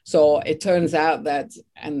 So it turns out that,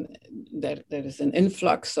 and there is an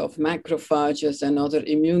influx of macrophages and other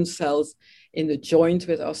immune cells in the joint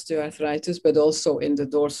with osteoarthritis, but also in the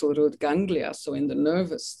dorsal root ganglia, so in the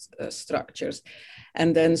nervous structures.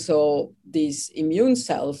 And then so these immune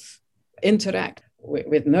cells interact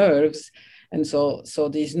with nerves. And so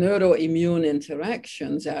these neuroimmune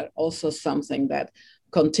interactions are also something that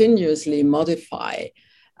continuously modify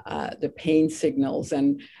the pain signals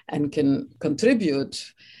and can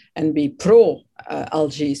contribute and be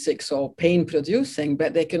pro-analgesic, so pain producing,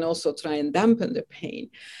 but they can also try and dampen the pain.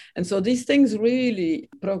 And so these things really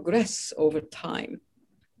progress over time.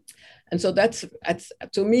 And so that's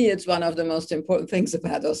to me, it's one of the most important things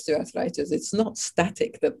about osteoarthritis. It's not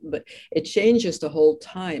static, it changes the whole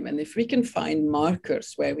time. And if we can find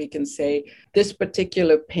markers where we can say this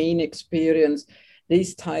particular pain experience,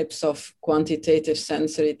 these types of quantitative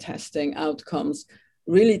sensory testing outcomes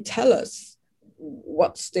really tell us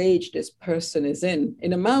what stage this person is in.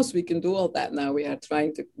 In a mouse, we can do all that now. We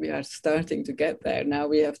are starting to get there. Now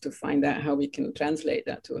we have to find out how we can translate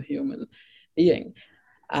that to a human being.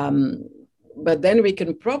 But then we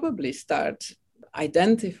can probably start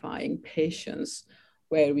identifying patients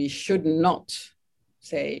where we should not,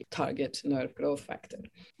 say, target nerve growth factor.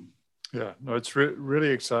 Yeah, no, it's really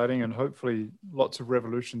exciting, and hopefully lots of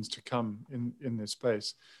revolutions to come in this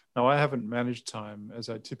space. Now, I haven't managed time, as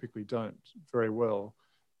I typically don't, very well,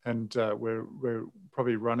 and we're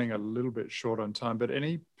probably running a little bit short on time, but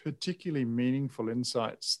any particularly meaningful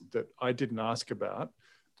insights that I didn't ask about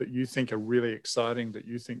that you think are really exciting, that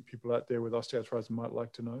you think people out there with osteoarthritis might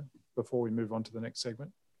like to know before we move on to the next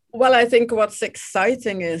segment? Well, I think what's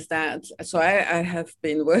exciting is that, so I have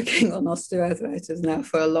been working on osteoarthritis now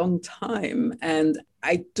for a long time, and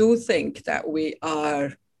I do think that we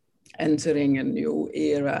are entering a new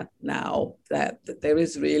era now, that there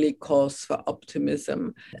is really cause for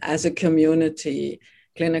optimism. As a community,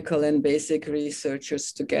 clinical and basic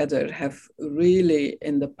researchers together have really,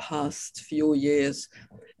 in the past few years,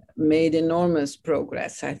 made enormous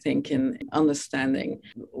progress, I think, in understanding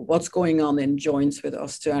what's going on in joints with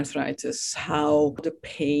osteoarthritis, how the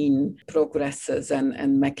pain progresses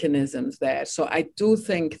and mechanisms there. So I do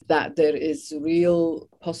think that there is real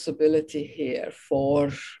possibility here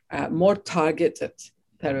for more targeted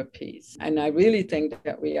therapies. And I really think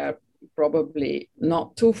that we are probably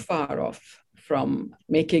not too far off from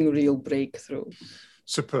making real breakthrough.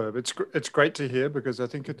 Superb. It's great to hear, because I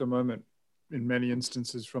think at the moment, in many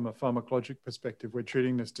instances, from a pharmacologic perspective, we're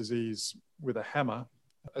treating this disease with a hammer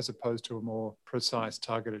as opposed to a more precise,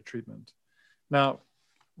 targeted treatment. Now,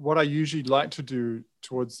 what I usually like to do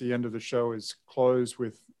towards the end of the show is close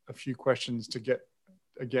with a few questions to get,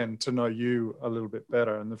 again, to know you a little bit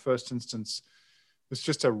better. In the first instance, it's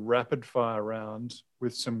just a rapid fire round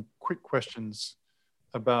with some quick questions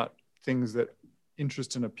about things that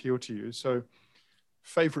interest and appeal to you. So,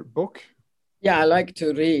 favorite book? Yeah, I like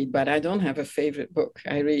to read, but I don't have a favorite book.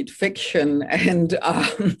 I read fiction, and I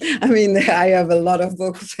have a lot of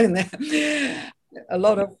books and a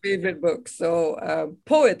lot of favorite books. So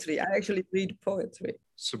poetry, I actually read poetry.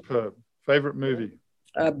 Superb. Favorite movie?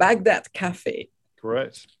 Baghdad Cafe.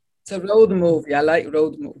 Great. It's a road movie. I like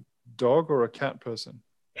road movie. Dog or a cat person?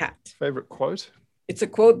 Cat. Favorite quote? It's a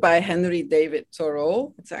quote by Henry David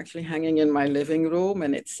Thoreau. It's actually hanging in my living room,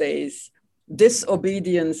 and it says,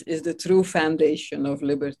 "Disobedience is the true foundation of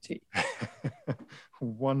liberty."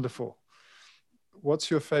 Wonderful. What's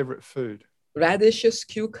your favorite food? Radishes,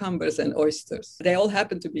 cucumbers, and oysters. They all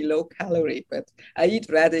happen to be low calorie, but I eat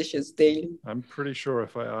radishes daily. I'm pretty sure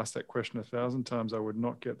if I asked that question 1,000 times, I would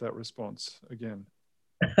not get that response again.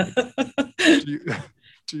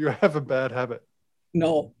 Do you have a bad habit?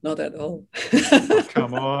 No, not at all. Oh,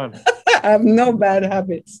 come on. I have no bad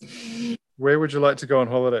habits. Where would you like to go on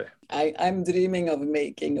holiday? I'm dreaming of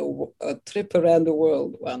making a trip around the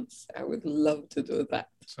world once. I would love to do that.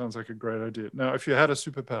 Sounds like a great idea. Now, if you had a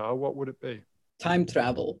superpower, what would it be? Time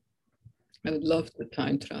travel. I would love to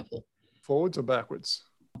time travel. Forwards or backwards?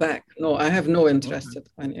 Back. No, I have no interest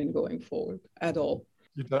in going forward at all.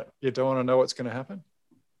 You don't want to know what's going to happen?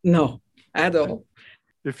 No, at all.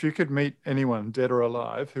 If you could meet anyone, dead or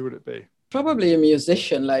alive, who would it be? Probably a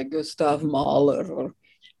musician like Gustav Mahler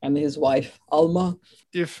and his wife, Alma.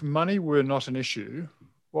 If money were not an issue,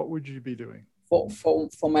 what would you be doing?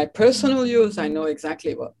 For my personal use, I know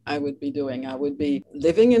exactly what I would be doing. I would be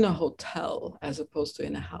living in a hotel as opposed to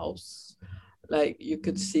in a house. Like you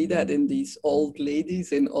could see that in these old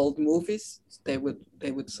ladies in old movies. They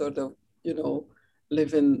would sort of,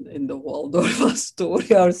 live in the Waldorf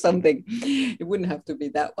Astoria or something. It wouldn't have to be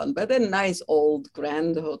that one, but a nice old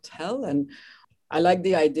grand hotel. And I like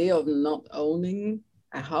the idea of not owning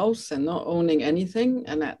a house and not owning anything,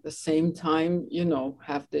 and at the same time,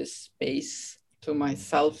 have this space to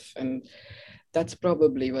myself. And that's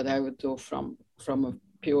probably what I would do from a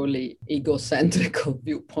purely egocentrical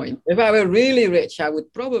viewpoint. If I were really rich, I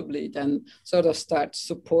would probably then sort of start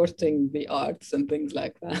supporting the arts and things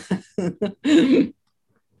like that.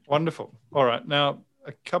 Wonderful. All right. Now,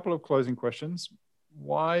 a couple of closing questions.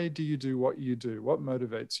 Why do you do what you do? What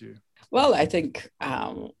motivates you? Well, I think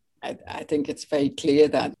I think it's very clear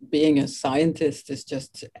that being a scientist is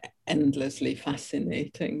just endlessly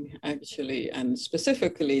fascinating, actually. And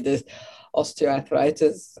specifically this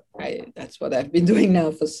osteoarthritis, that's what I've been doing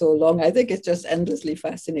now for so long. I think it's just endlessly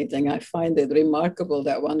fascinating. I find it remarkable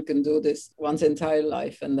that one can do this one's entire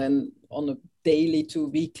life and then on a daily to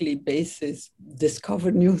weekly basis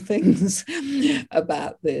discover new things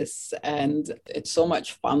about this. And it's so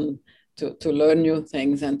much fun to learn new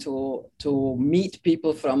things and to meet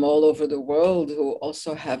people from all over the world who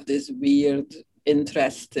also have this weird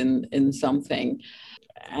interest in something,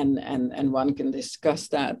 and one can discuss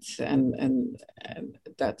that, and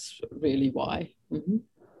that's really why. Mm-hmm.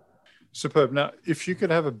 Superb. Now, if you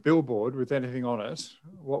could have a billboard with anything on it,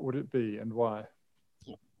 what would it be and why?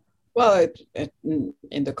 Well,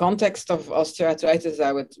 in the context of osteoarthritis,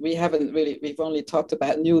 we've only talked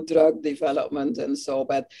about new drug development and so,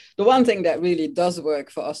 but the one thing that really does work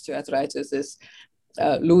for osteoarthritis is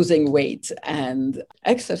losing weight and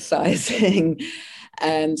exercising.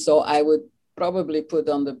 And so I would probably put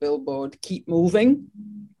on the billboard, keep moving,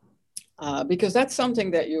 because that's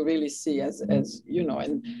something that you really see as and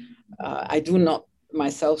I do not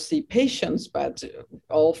myself see patients, but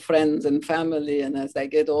all friends and family, and as they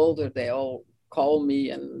get older, they all call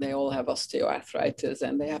me and they all have osteoarthritis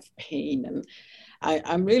and they have pain. And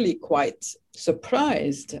I'm really quite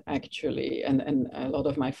surprised, actually, and a lot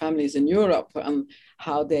of my family is in Europe, and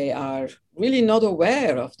how they are really not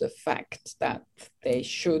aware of the fact that they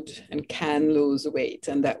should and can lose weight,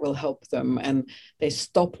 and that will help them. And they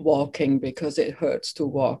stop walking because it hurts to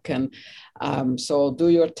walk. And so do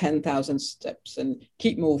your 10,000 steps and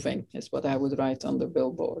keep moving is what I would write on the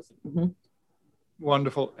billboard. Mm-hmm.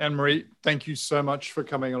 Wonderful. Anne-Marie, thank you so much for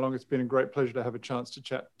coming along. It's been a great pleasure to have a chance to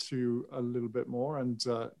chat to you a little bit more and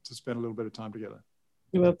to spend a little bit of time together.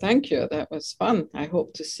 Well, thank you. That was fun. I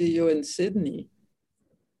hope to see you in Sydney.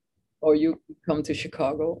 Or you come to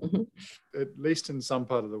Chicago. At least in some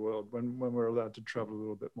part of the world, when we're allowed to travel a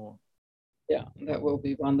little bit more. Yeah, that will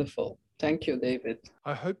be wonderful. Thank you, David.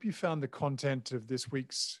 I hope you found the content of this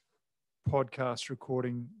week's podcast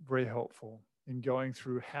recording very helpful in going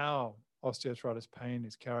through how osteoarthritis pain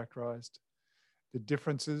is characterized, the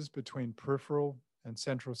differences between peripheral and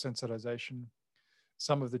central sensitization,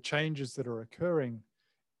 some of the changes that are occurring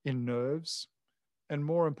in nerves, and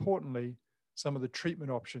more importantly, some of the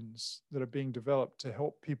treatment options that are being developed to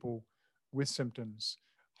help people with symptoms,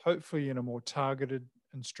 hopefully in a more targeted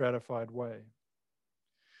and stratified way.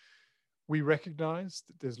 We recognize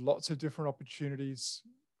that there's lots of different opportunities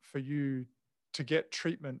for you to get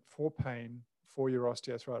treatment for pain for your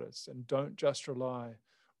osteoarthritis, and don't just rely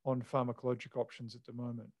on pharmacologic options at the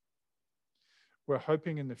moment. We're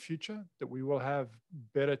hoping in the future that we will have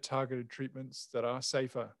better targeted treatments that are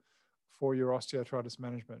safer for your osteoarthritis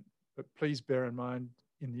management. But please bear in mind,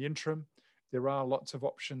 in the interim, there are lots of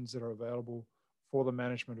options that are available for the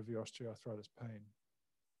management of your osteoarthritis pain.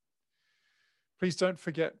 Please don't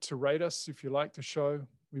forget to rate us if you like the show.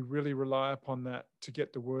 We really rely upon that to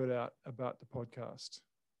get the word out about the podcast.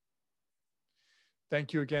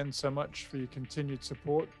 Thank you again so much for your continued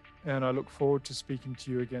support, and I look forward to speaking to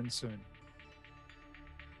you again soon.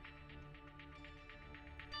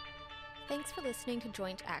 Thanks for listening to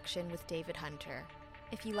Joint Action with David Hunter.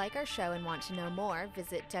 If you like our show and want to know more,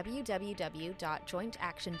 visit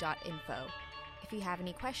www.jointaction.info. If you have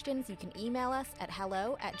any questions, you can email us at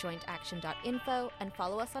hello@jointaction.info and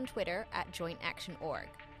follow us on Twitter @jointactionorg.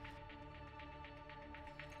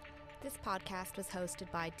 This podcast was hosted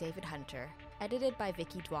by David Hunter, edited by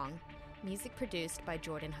Vicky Duong, music produced by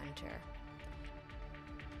Jordan Hunter.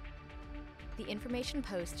 The information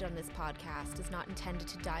posted on this podcast is not intended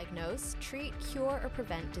to diagnose, treat, cure, or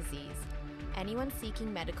prevent disease. Anyone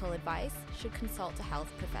seeking medical advice should consult a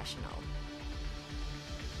health professional.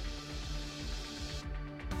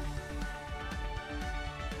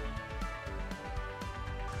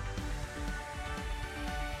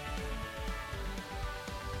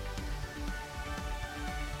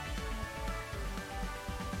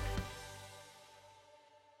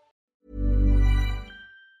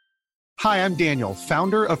 Hi, I'm Daniel,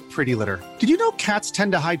 founder of Pretty Litter. Did you know cats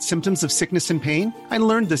tend to hide symptoms of sickness and pain? I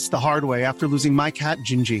learned this the hard way after losing my cat,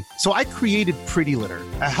 Gingy. So I created Pretty Litter,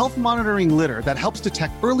 a health monitoring litter that helps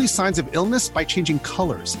detect early signs of illness by changing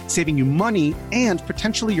colors, saving you money and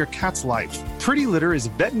potentially your cat's life. Pretty Litter is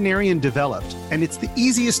veterinarian developed, and it's the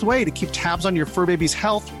easiest way to keep tabs on your fur baby's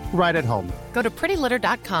health right at home. Go to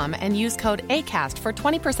prettylitter.com and use code ACAST for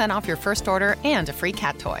 20% off your first order and a free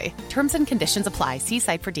cat toy. Terms and conditions apply. See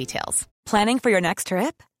site for details. Planning for your next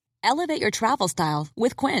trip? Elevate your travel style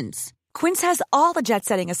with Quince. Quince has all the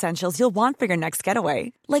jet-setting essentials you'll want for your next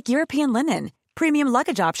getaway, like European linen, premium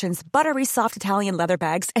luggage options, buttery soft Italian leather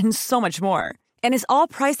bags, and so much more. And is all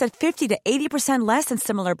priced at 50 to 80% less than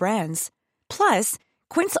similar brands. Plus,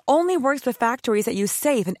 Quince only works with factories that use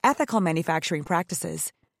safe and ethical manufacturing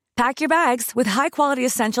practices. Pack your bags with high-quality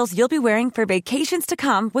essentials you'll be wearing for vacations to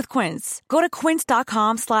come with Quince. Go to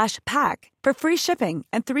quince.com/pack for free shipping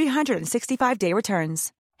and 365-day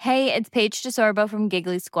returns. Hey, it's Paige DeSorbo from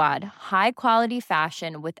Giggly Squad. High quality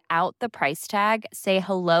fashion without the price tag. Say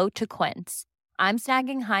hello to Quince. I'm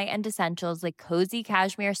snagging high-end essentials like cozy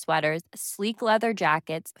cashmere sweaters, sleek leather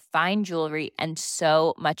jackets, fine jewelry, and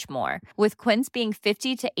so much more. With Quince being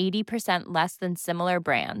 50 to 80% less than similar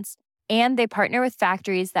brands. And they partner with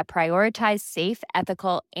factories that prioritize safe,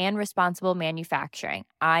 ethical, and responsible manufacturing.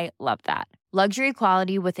 I love that. Luxury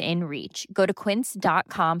quality within reach. Go to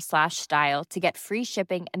quince.com/style to get free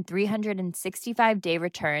shipping and 365-day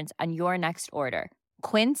returns on your next order.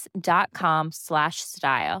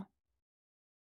 Quince.com/style.